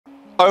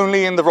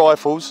Only in the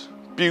rifles,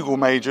 Bugle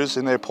Majors,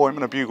 in the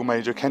appointment of Bugle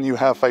Major, can you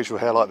have facial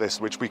hair like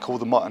this, which we call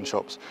the mutton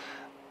chops.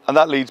 And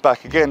that leads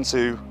back again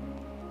to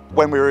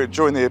when we were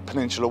during the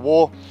Peninsular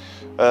War,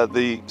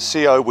 the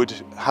CO would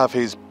have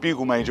his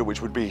Bugle Major,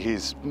 which would be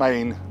his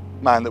main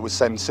man that would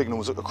send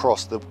signals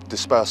across the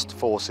dispersed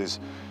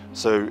forces.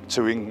 So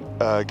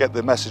to get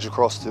the message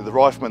across to the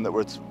riflemen that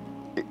were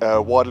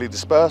widely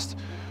dispersed,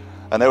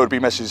 and there would be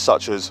messages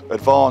such as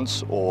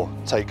advance or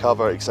take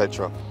cover,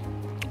 etc.,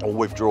 or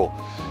withdraw.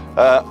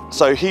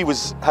 So he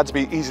had to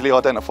be easily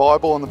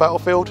identifiable on the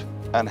battlefield,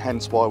 and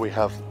hence why we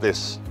have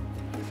this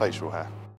facial hair.